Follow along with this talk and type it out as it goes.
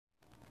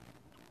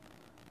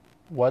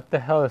What the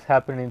hell is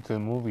happening to the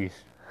movies?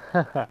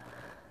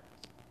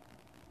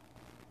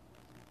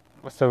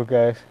 What's up,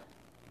 guys?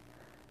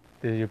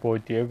 This is your boy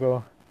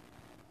Diego,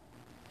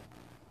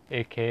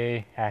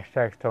 aka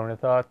hashtag Stoner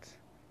Thoughts.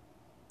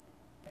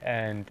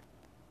 And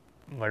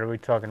what are we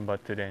talking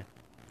about today?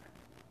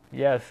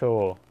 Yeah,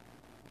 so,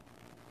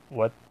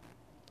 what,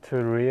 to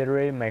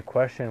reiterate my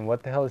question,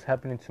 what the hell is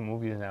happening to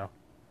movies now?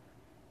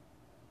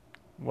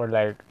 Where,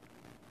 like,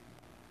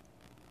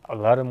 a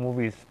lot of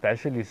movies,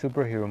 especially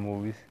superhero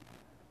movies,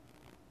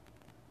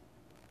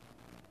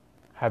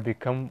 have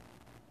become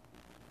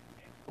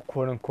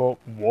quote unquote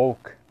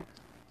woke.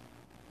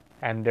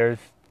 And they're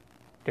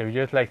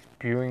just like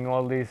spewing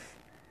all this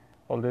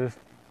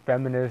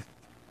feminist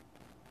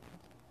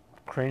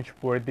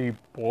cringe-worthy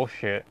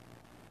bullshit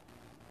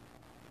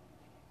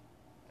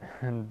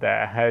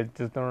that I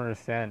just don't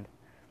understand.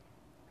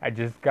 I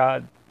just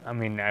got,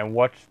 I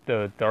watched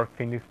the Dark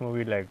Phoenix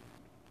movie like,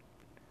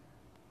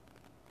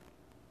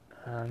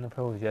 I don't know if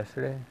it was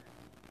yesterday.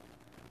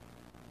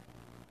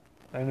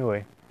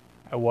 Anyway,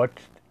 I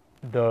watched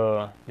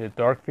the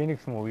Dark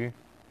Phoenix movie,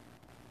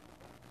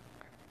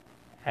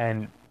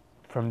 and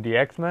from the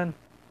X-Men,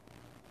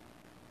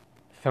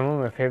 some of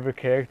my favorite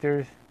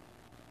characters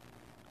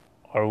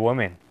are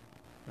women,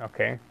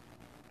 okay?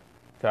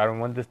 So I don't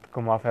want this to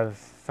come off as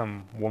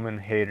some woman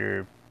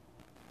hater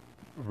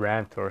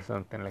rant or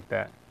something like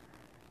that.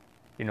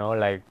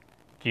 Like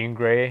Jean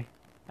Grey.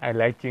 I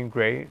like Jean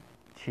Grey.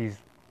 She's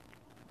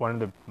one of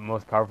the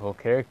most powerful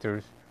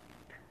characters.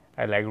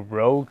 I like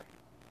Rogue.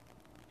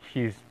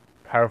 She's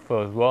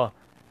powerful as well.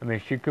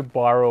 She could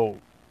borrow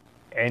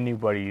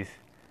anybody's,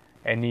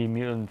 any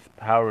mutant's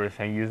powers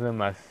and use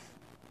them as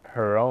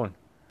her own,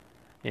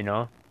 you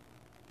know?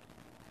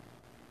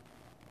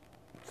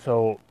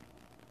 So,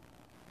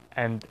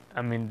 and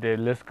the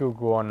list could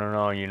go on and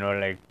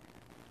on, like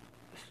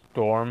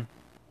Storm.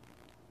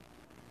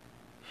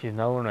 She's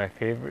not one of my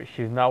favorites.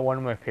 She's not one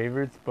of my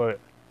favorites, but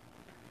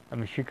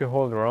she could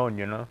hold her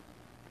own,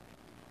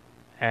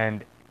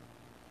 And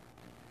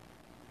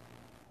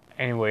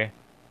anyway,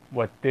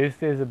 what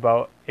this is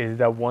about is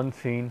that one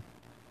scene,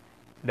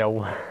 that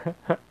one,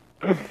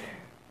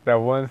 that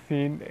one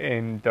scene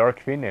in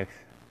Dark Phoenix,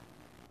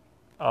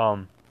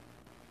 um,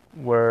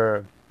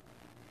 where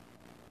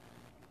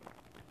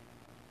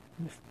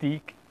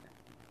Mystique,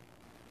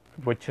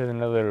 which is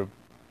another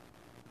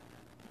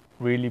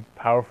really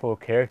powerful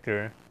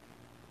character,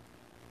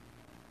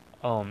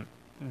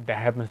 that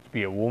happens to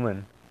be a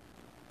woman,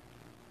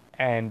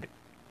 and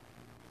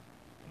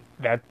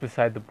that's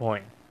beside the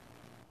point.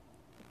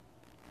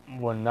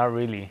 Well, not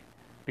really,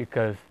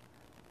 because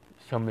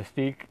so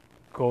Mystique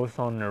goes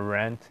on a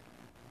rant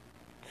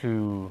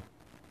to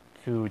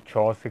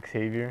Charles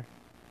Xavier,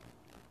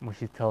 when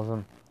she tells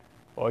him,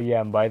 "Oh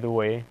yeah, and by the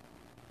way,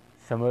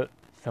 some of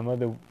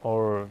the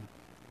or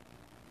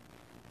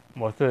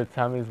most of the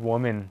time is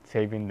women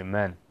saving the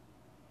men.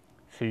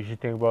 So you should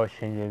think about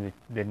changing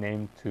the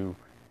name to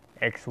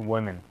X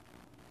Women."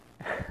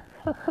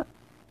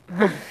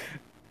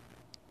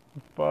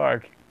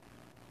 Fuck.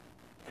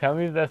 Tell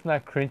me if that's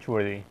not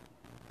cringeworthy.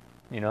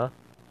 You know?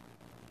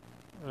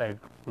 Like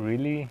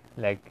really?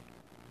 Like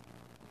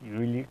you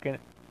really can.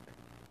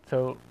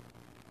 So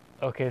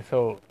okay,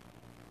 so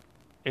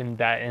in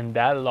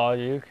that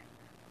logic,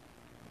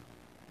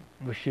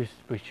 we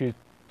should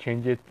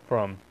change it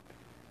from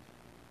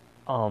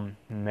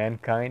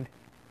mankind,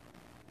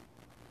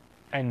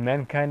 and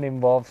mankind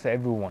involves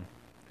everyone,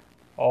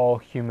 all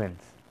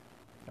humans,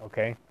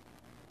 okay?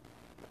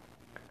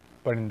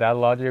 But in that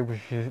logic,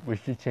 we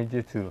should change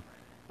it to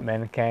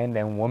mankind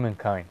and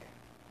womankind,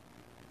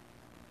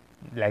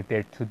 like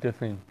they're two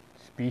different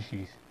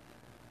species,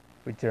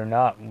 which they're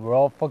not. We're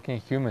all fucking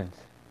humans,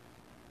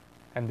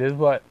 and this is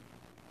what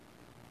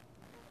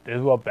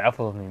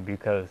baffles me,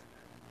 because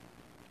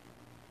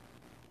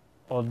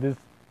all this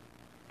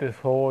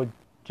whole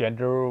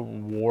gender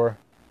war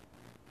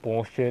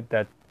bullshit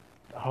that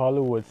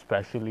Hollywood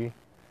especially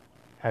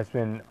has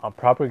been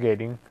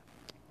propagating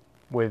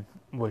with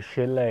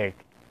shit like,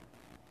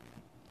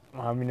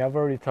 I've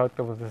already talked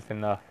about this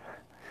enough.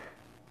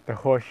 The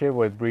whole shit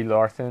with Brie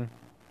Larson,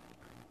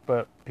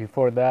 but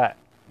before that,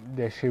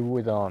 the shit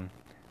with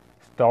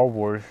Star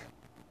Wars,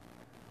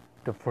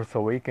 The Force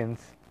Awakens,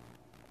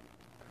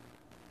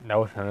 that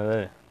was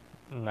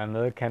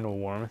another can of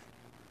worms.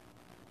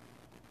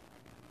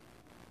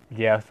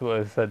 Yeah, so it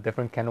was a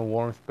different can of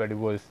worms, but it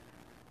was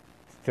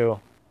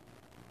still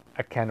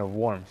a can of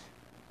worms.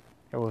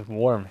 It was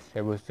worms.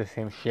 It was the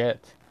same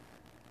shit.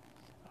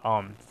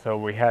 So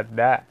we had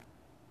that,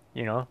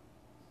 you know.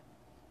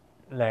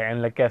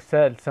 Like I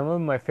said, some of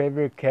my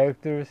favorite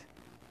characters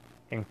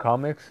in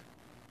comics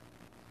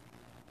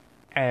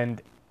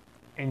and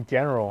in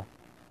general,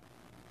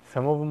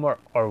 some of them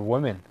are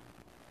women,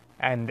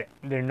 and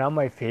they're not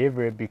my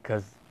favorite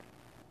because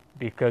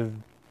the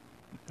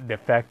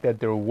fact that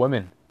they're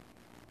women,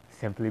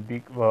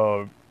 simply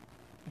well,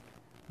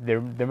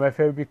 they're my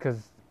favorite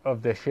because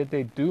of the shit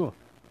they do,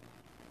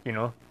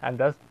 and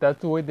that's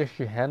the way they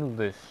should handle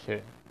this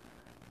shit,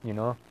 you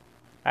know.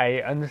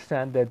 I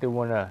understand that they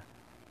wanna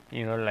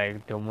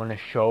like they want to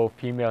show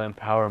female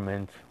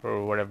empowerment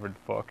or whatever the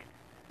fuck.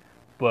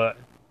 But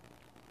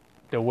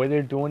the way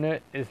they're doing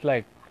it is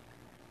like,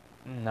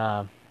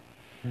 nah,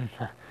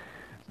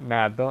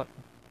 nah, don't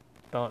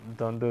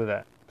do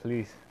that,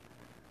 please.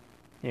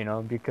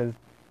 Because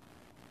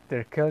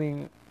they're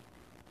killing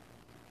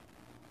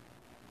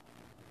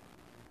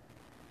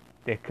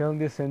they're killing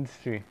this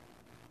industry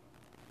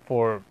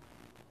for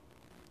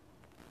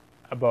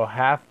about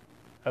half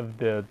of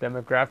the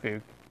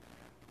demographic,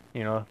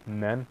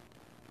 men.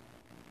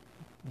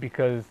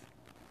 Because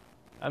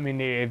I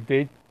mean, if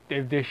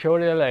they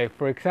showed it, like,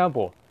 for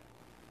example,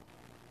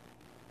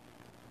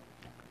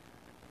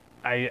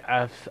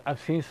 I've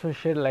seen some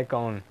shit like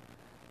on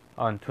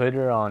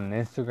Twitter, on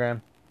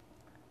Instagram,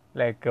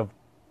 like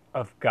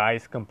of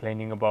guys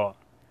complaining about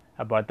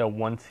that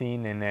one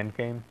scene in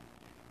Endgame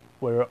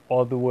where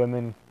all the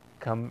women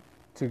come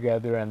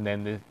together and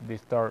then they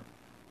start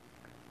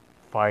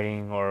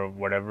fighting or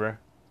whatever.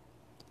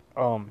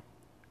 Um,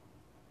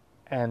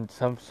 and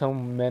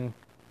some men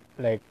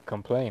like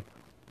complain.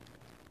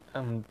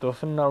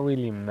 Those are not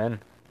really men.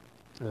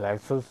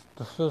 Like those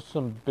are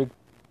some big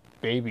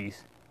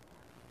babies.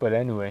 But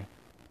anyway,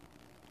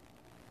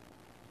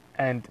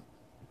 and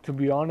to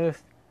be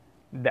honest,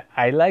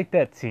 I like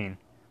that scene.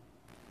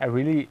 I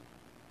really,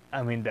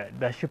 I mean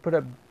that should put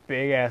a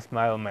big ass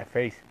smile on my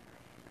face.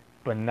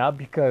 But not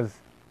because,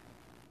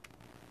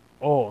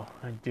 oh,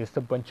 just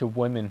a bunch of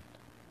women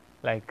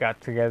like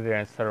got together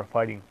and started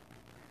fighting,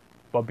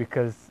 but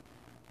because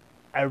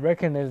I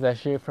recognize that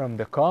shit from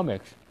the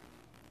comics.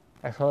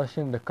 I saw that shit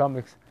in the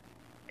comics.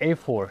 A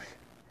Force,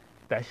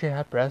 that shit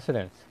had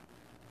precedence.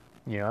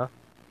 You know.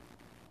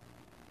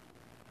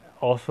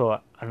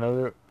 Also,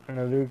 another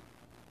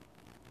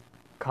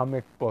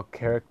comic book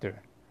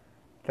character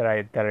that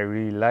I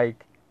really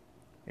like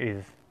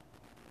is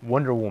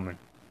Wonder Woman,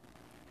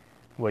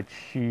 which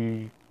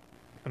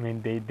I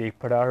mean, they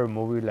put out her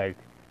movie like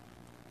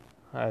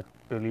I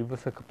believe it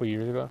was a couple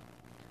years ago,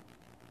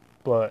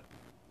 but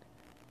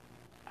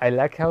I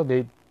like how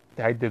they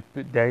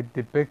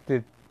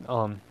depicted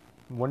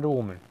Wonder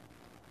Woman.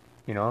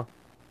 You know,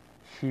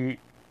 she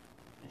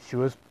she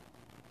was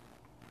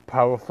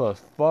powerful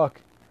as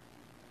fuck,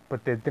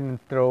 but they didn't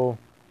throw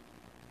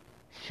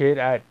shit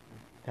at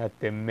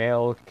the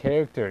male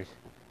characters.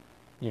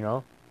 You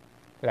know,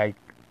 like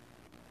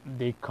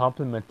they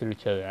complemented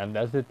each other, and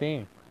that's the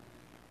thing.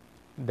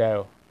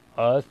 That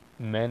us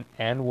men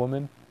and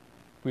women,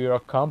 we are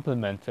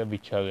complements of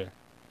each other.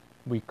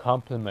 We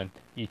complement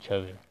each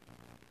other.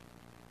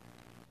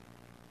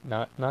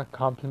 Not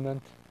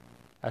compliment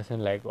as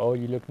in like, oh,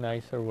 you look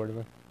nice or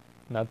whatever.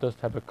 Not those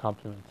type of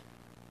compliments.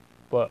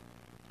 But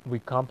we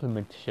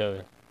complement each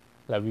other.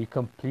 Like we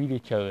complete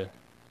each other.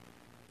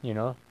 You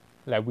know?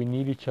 Like we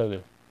need each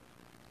other.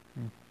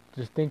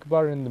 Just think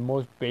about it in the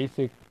most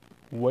basic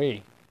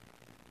way.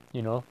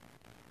 You know?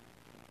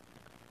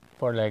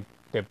 For like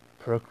the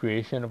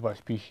procreation of our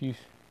species,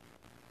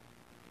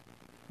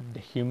 the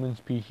human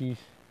species,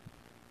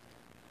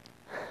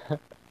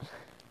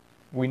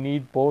 we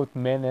need both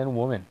men and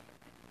women.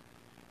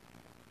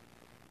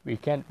 We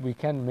can't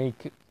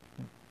make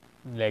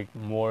like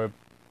more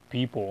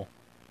people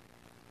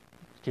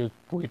just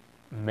with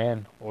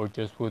men or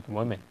just with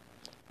women.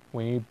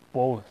 We need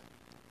both,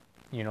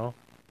 you know,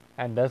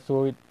 and that's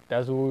what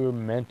we're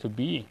meant to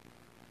be.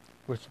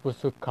 We're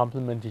supposed to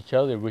complement each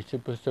other. We're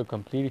supposed to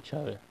complete each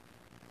other,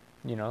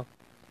 you know,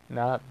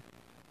 not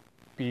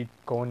be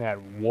going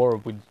at war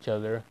with each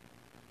other.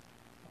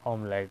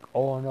 Like,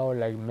 oh no,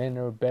 like men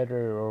are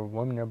better or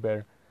women are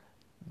better.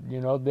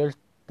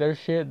 There's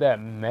shit that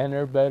men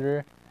are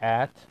better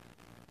at,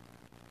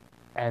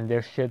 and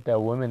there's shit that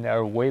women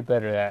are way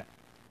better at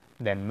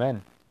than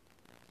men.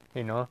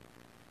 You know,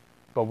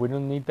 but we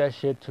don't need that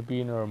shit to be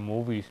in our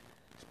movies,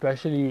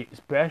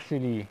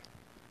 especially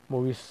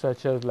movies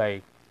such as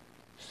like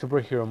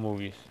superhero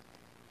movies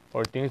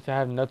or things that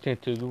have nothing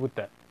to do with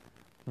that.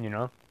 You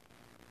know,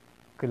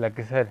 because like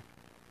I said,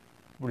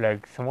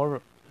 like some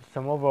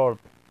of our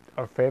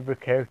favorite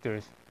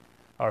characters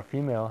are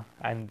female,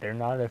 and they're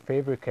not our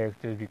favorite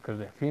characters because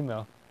they're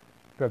female,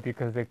 but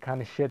because the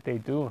kind of shit they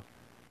do.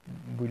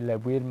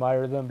 We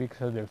admire them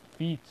because of their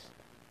feats.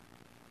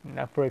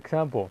 Now, for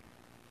example,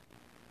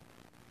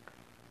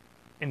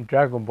 in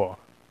Dragon Ball,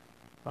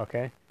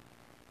 okay,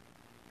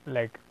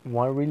 like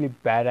one really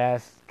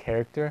badass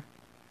character,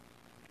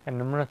 and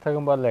I'm not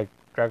talking about like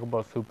Dragon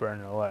Ball Super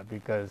and all that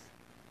because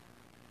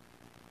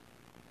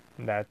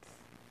that's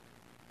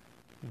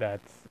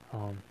that's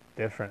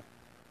different.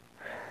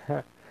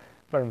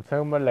 But I'm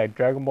talking about like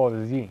Dragon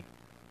Ball Z,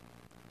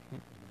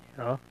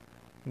 know,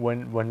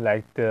 when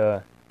like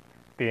the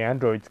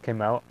androids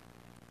came out,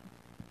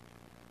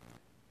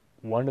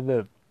 one of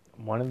the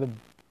one of the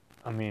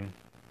I mean,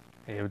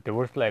 there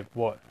was like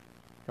what?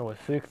 It was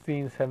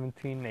 16,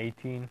 17,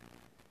 18,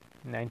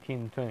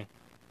 19, 20.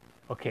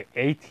 Okay,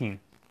 18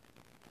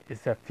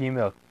 is a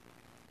female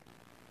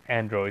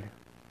android,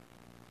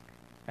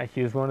 and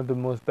she was one of the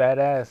most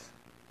badass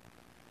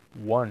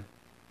one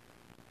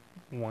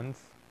ones.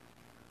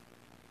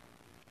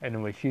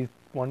 Anyway,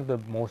 one of the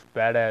most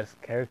badass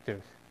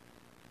characters,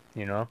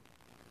 you know,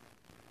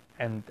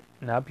 and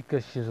not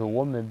because she's a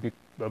woman,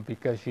 but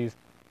because she's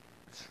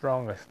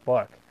strong as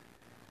fuck,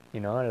 you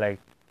know. Like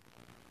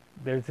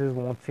there's this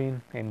one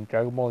scene in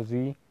Dragon Ball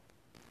Z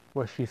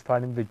where she's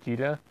fighting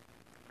Vegeta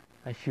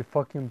and she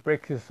fucking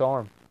breaks his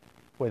arm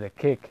with a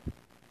kick.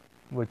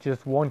 With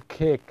just one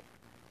kick,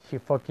 she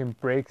fucking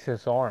breaks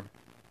his arm.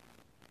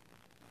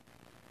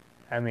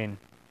 I mean,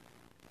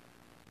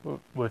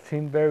 we've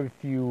seen very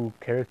few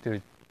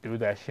characters do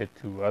that shit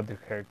to other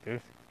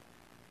characters.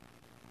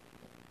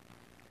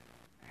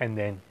 And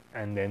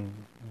then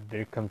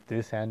there comes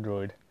this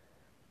android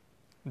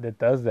that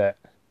does that.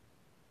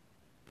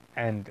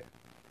 And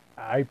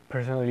I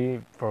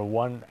personally, for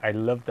one, I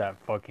love that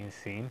fucking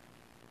scene.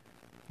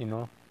 You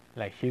know,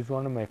 like she's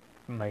one of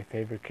my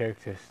favorite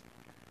characters.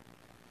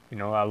 You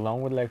know,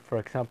 along with, like, for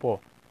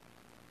example,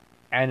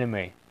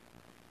 anime.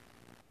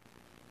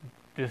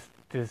 This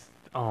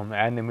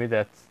anime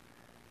that's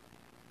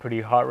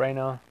pretty hot right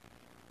now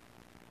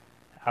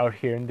out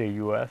here in the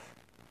U.S.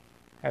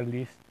 at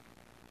least.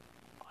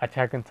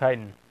 Attack on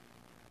Titan.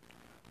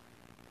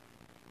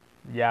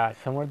 Yeah,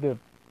 some of the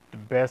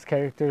best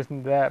characters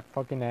in that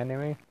fucking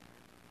anime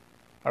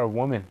are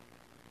women.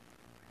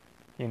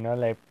 You know,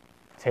 like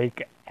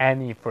take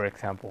Annie for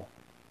example.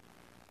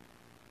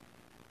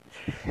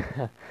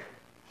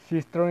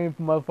 She's throwing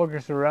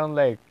motherfuckers around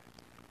like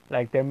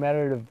they're made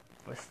out of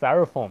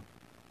styrofoam,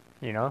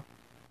 you know.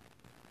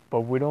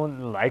 But we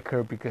don't like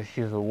her because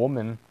she's a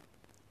woman,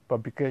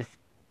 but because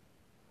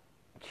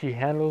she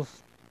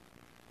handles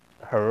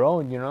her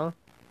own, you know.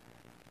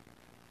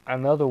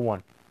 Another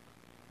one,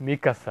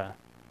 Mikasa.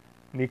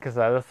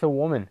 Mikasa, that's a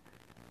woman.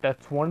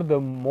 That's one of the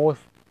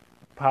most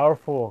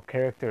powerful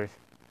characters.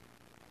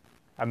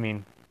 I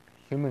mean,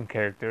 human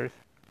characters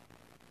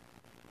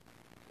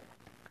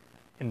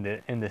in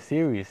the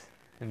series,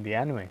 in the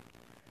anime,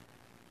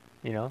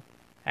 you know.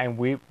 And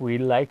we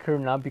like her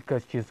not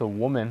because she's a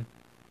woman,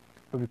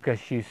 but because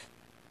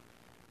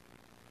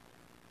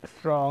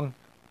strong.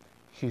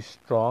 She's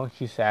strong.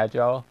 She's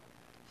agile.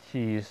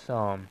 She's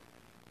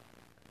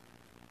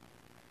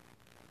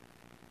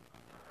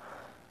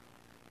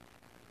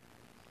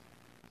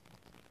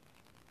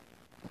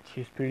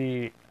she's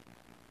pretty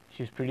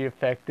she's pretty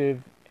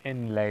effective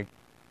in, like,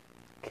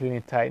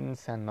 killing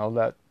titans and all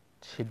that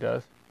she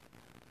does,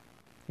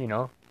 you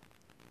know.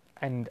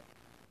 And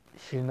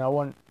she's not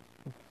one,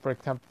 for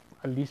example,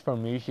 at least for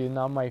me, she's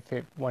not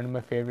one of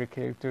my favorite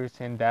characters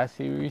in that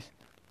series,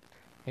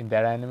 in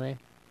that anime,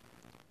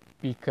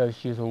 because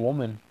she's a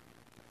woman.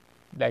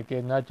 Like,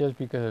 it's not just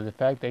because of the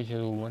fact that she's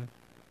a woman,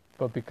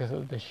 but because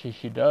of the shit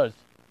she does,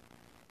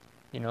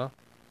 you know.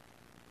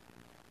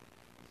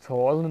 So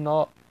all in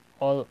all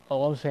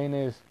I'm saying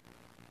is,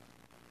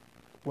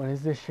 when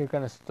is this shit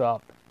gonna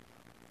stop?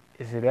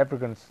 Is it ever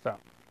gonna stop?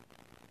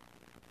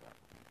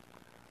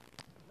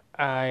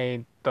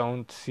 I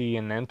don't see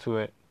an end to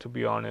it, to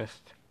be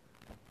honest.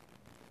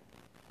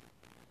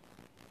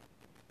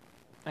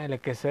 And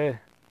like I said,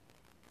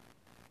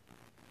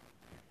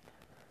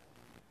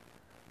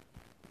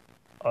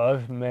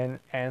 us men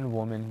and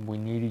women, we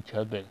need each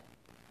other.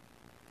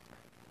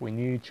 We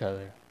need each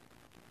other.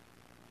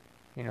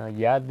 You know,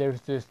 yeah,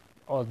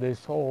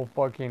 this whole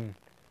fucking,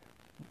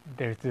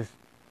 there's this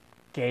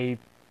gay,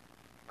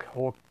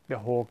 the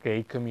whole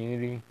gay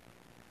community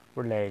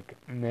where, like,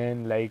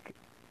 men like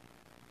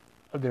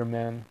other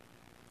men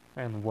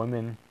and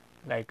women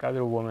like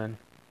other women.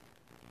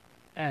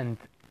 And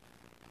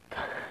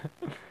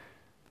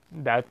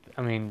that,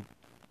 I mean,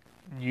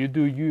 you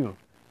do you,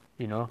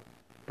 you know,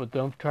 but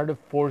don't try to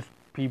force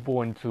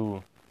people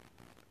into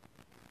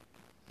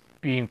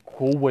being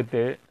cool with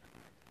it,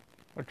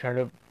 or try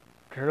to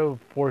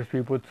force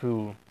people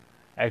to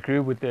agree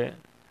with it.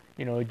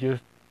 You know,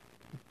 just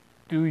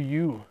do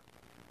you,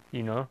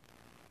 you know.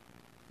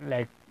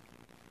 Like,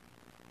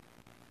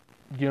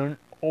 you don't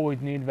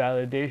always need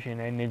validation,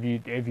 and if you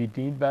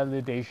need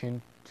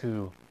validation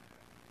to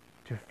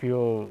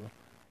feel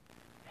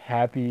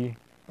happy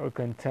or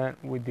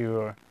content with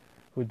your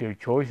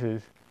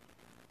choices,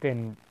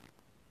 then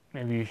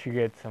maybe you should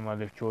get some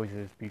other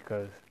choices,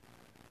 because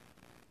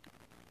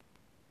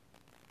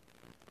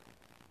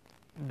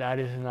that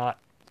is not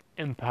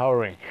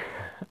empowering.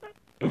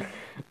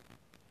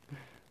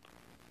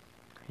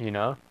 You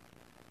know.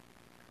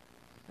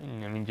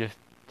 I mean, just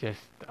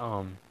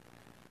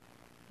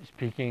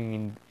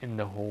speaking in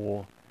the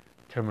whole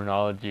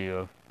terminology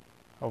of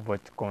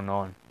what's going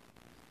on.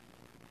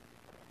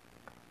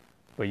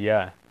 But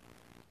yeah,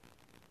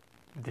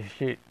 this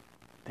shit,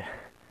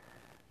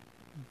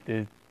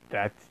 this,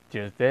 that's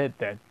just it.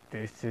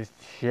 This is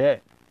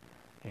shit,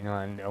 you know.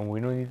 And we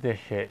don't need this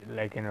shit,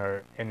 like, in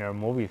our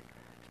movies,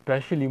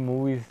 especially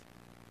movies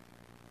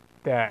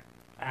that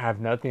have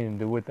nothing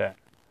to do with that,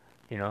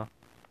 you know.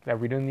 Like,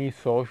 we don't need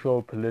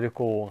social,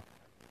 political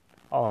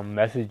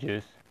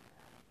messages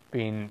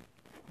being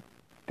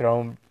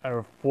thrown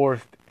or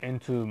forced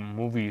into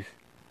movies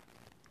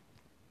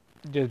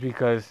just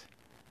because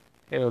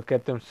it'll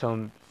get them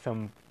some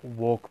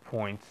woke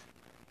points,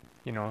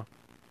 you know.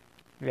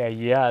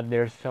 Yeah,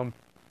 there's some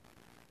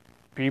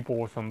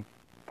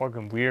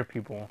fucking weird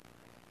people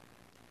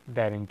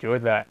that enjoy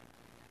that,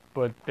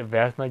 but the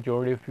vast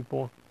majority of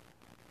people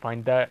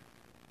find that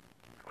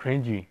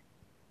cringy.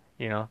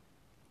 You know,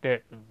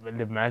 the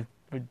the mass,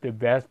 the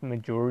vast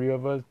majority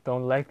of us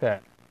don't like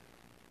that,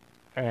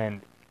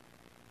 and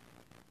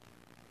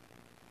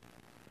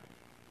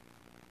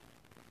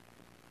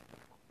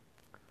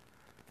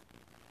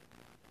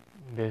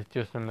there's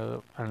just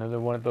another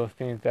one of those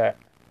things that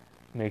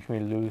makes me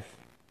lose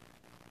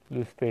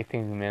faith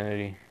in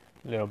humanity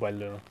little by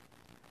little.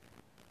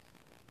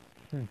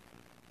 Hmm.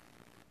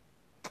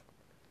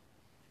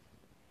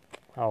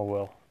 Oh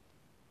well.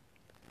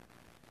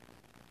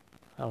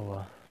 Oh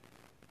well.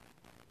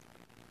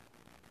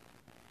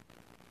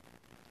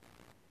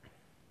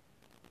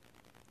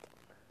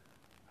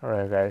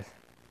 Alright, guys.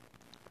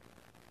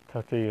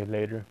 Talk to you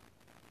later.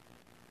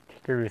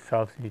 Take care of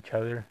yourselves and each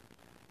other.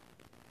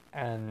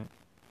 And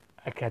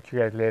I catch you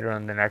guys later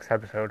on the next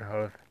episode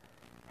of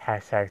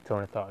Hashtag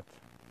Stoner Thoughts.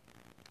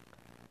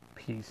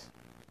 Peace.